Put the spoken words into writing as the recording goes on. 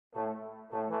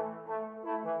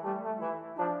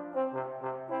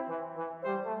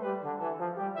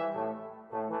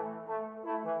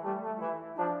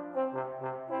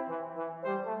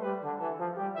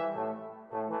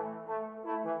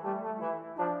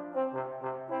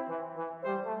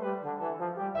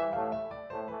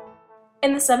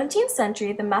In the 17th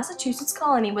century, the Massachusetts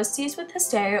colony was seized with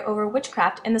hysteria over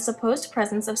witchcraft and the supposed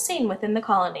presence of Satan within the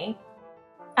colony.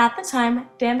 At the time,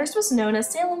 Danvers was known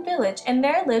as Salem Village, and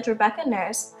there lived Rebecca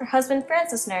Nurse, her husband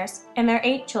Francis Nurse, and their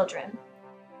 8 children.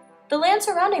 The land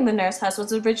surrounding the Nurse house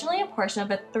was originally a portion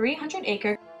of a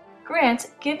 300-acre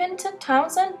grant given to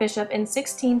Townsend Bishop in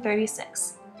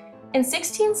 1636. In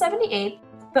 1678,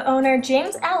 the owner,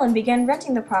 James Allen, began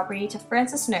renting the property to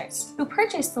Francis Nurse, who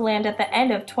purchased the land at the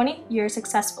end of 20 years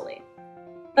successfully.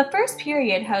 The first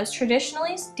period house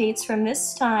traditionally dates from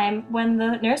this time when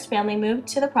the Nurse family moved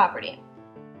to the property.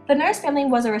 The Nurse family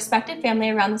was a respected family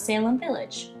around the Salem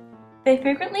village. They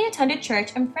frequently attended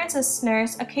church, and Francis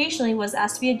Nurse occasionally was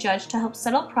asked to be a judge to help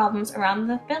settle problems around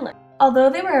the village. Although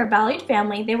they were a valued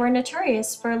family, they were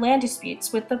notorious for land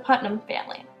disputes with the Putnam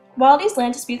family. While these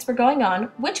land disputes were going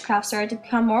on, witchcraft started to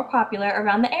become more popular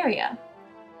around the area.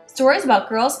 Stories about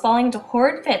girls falling into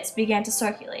horrid fits began to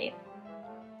circulate.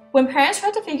 When parents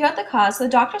tried to figure out the cause, the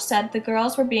doctor said the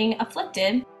girls were being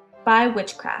afflicted by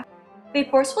witchcraft. They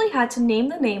forcefully had to name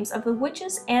the names of the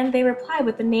witches, and they replied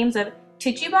with the names of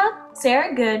Tituba,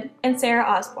 Sarah Good, and Sarah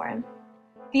Osborne.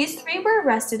 These 3 were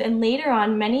arrested, and later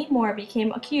on many more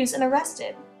became accused and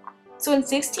arrested. So in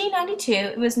 1692,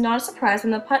 it was not a surprise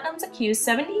when the Putnams accused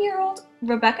 70-year-old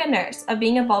Rebecca Nurse of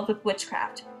being involved with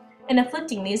witchcraft and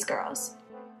afflicting these girls.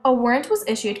 A warrant was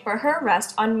issued for her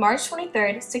arrest on March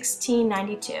 23,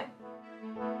 1692.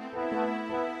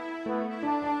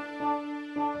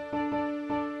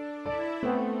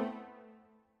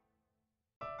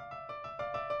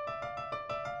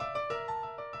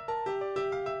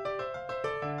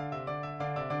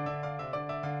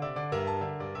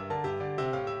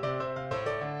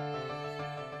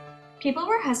 People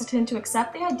were hesitant to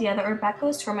accept the idea that Rebecca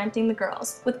was tormenting the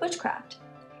girls with witchcraft.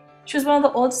 She was one of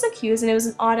the oldest accused, and it was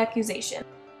an odd accusation,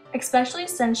 especially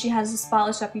since she has a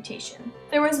spotless reputation.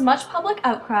 There was much public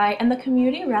outcry, and the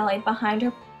community rallied behind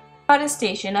her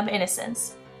protestation of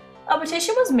innocence. A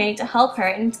petition was made to help her,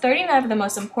 and 39 of the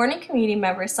most important community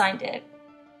members signed it.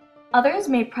 Others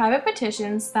made private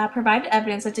petitions that provided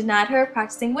evidence that denied her of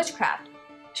practicing witchcraft.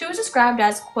 She was described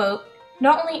as, quote,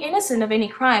 not only innocent of any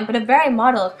crime, but a very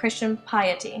model of Christian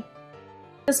piety.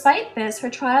 Despite this,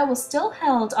 her trial was still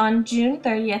held on June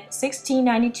 30,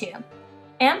 1692.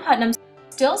 Anne Putnam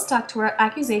still stuck to her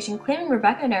accusation, claiming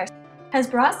Rebecca Nurse has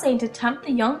brought Satan to tempt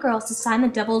the young girls to sign the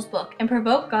devil's book and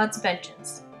provoke God's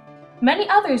vengeance. Many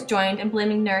others joined in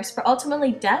blaming Nurse for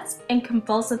ultimately deaths and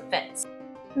convulsive fits.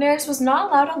 Nurse was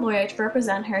not allowed a lawyer to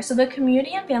represent her, so the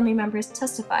community and family members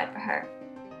testified for her.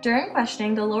 During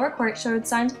questioning, the lower court showed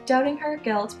signs of doubting her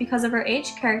guilt because of her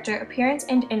age, character, appearance,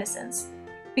 and innocence.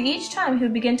 But each time he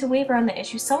would begin to waver on the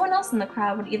issue, someone else in the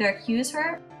crowd would either accuse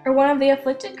her, or one of the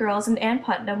afflicted girls and Anne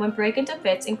Putnam would break into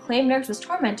fits and claim Nurse was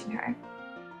tormenting her.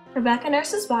 Rebecca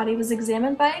Nurse's body was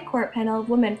examined by a court panel of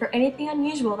women for anything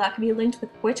unusual that could be linked with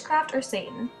witchcraft or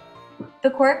Satan. The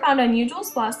court found unusual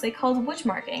spots they called witch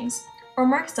markings, or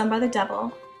marks done by the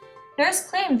devil. Nurse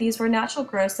claimed these were natural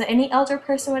growths that any elder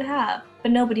person would have, but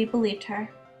nobody believed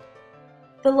her.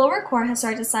 The lower court had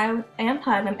started to side with Anne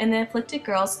Putnam and the afflicted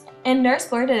girls, and Nurse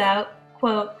blurted out,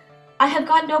 quote, I have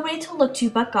got nobody to look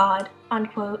to but God,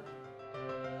 unquote.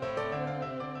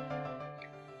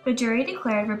 The jury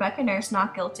declared Rebecca Nurse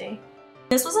not guilty.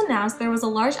 This was announced, there was a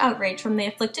large outrage from the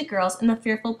afflicted girls and the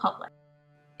fearful public.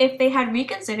 If they had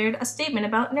reconsidered a statement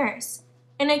about Nurse,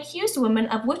 an accused woman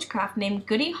of witchcraft named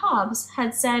Goody Hobbs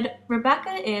had said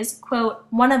Rebecca is, quote,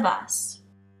 one of us.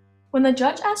 When the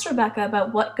judge asked Rebecca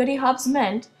about what Goody Hobbs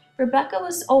meant, Rebecca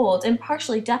was old and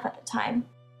partially deaf at the time.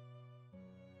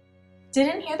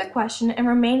 Didn't hear the question and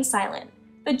remained silent.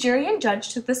 The jury and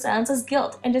judge took the silence as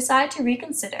guilt and decided to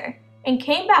reconsider, and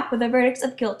came back with a verdict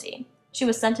of guilty. She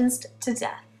was sentenced to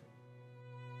death.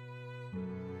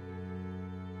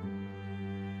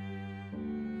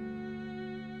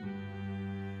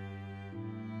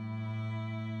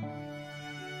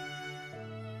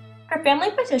 Her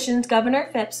family petitioned Governor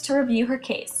Phips to review her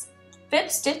case.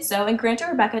 Phips did so and granted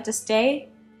Rebecca a stay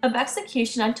of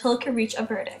execution until it could reach a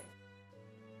verdict.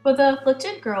 But the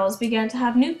afflicted girls began to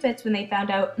have new fits when they found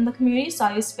out, and the community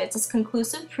saw these fits as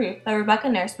conclusive proof that Rebecca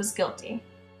Nurse was guilty.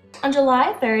 On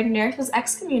July 3rd, Nurse was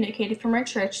excommunicated from her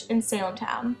church in Salem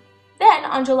town. Then,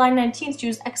 on July 19th, she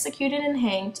was executed and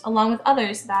hanged, along with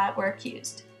others that were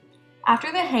accused.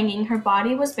 After the hanging, her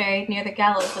body was buried near the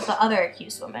gallows with the other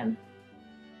accused women.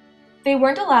 They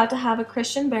weren't allowed to have a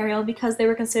Christian burial because they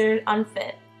were considered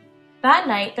unfit. That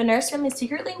night, the Nurse family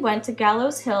secretly went to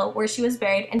Gallows Hill where she was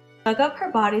buried and dug up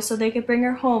her body so they could bring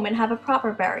her home and have a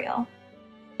proper burial.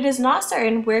 It is not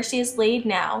certain where she is laid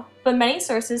now, but many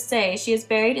sources say she is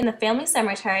buried in the family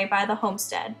cemetery by the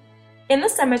homestead. In the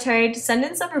cemetery,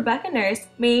 descendants of Rebecca Nurse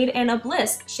made an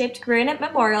obelisk-shaped granite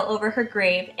memorial over her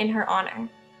grave in her honor.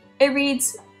 It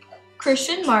reads,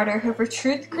 "Christian martyr who for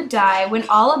truth could die, when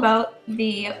all about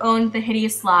thee owned the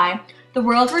hideous lie, the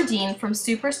world redeemed from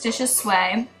superstitious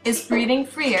sway, is breathing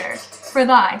freer for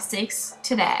thy sakes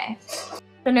today."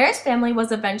 The Nurse family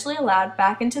was eventually allowed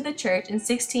back into the church in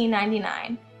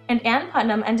 1699, and Anne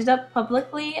Putnam ended up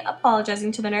publicly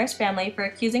apologizing to the Nurse family for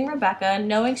accusing Rebecca,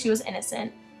 knowing she was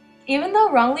innocent. Even though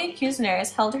wrongly accused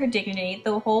Nurse held her dignity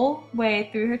the whole way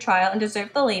through her trial and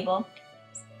deserved the label,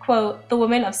 quote, "the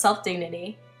woman of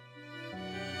self-dignity,"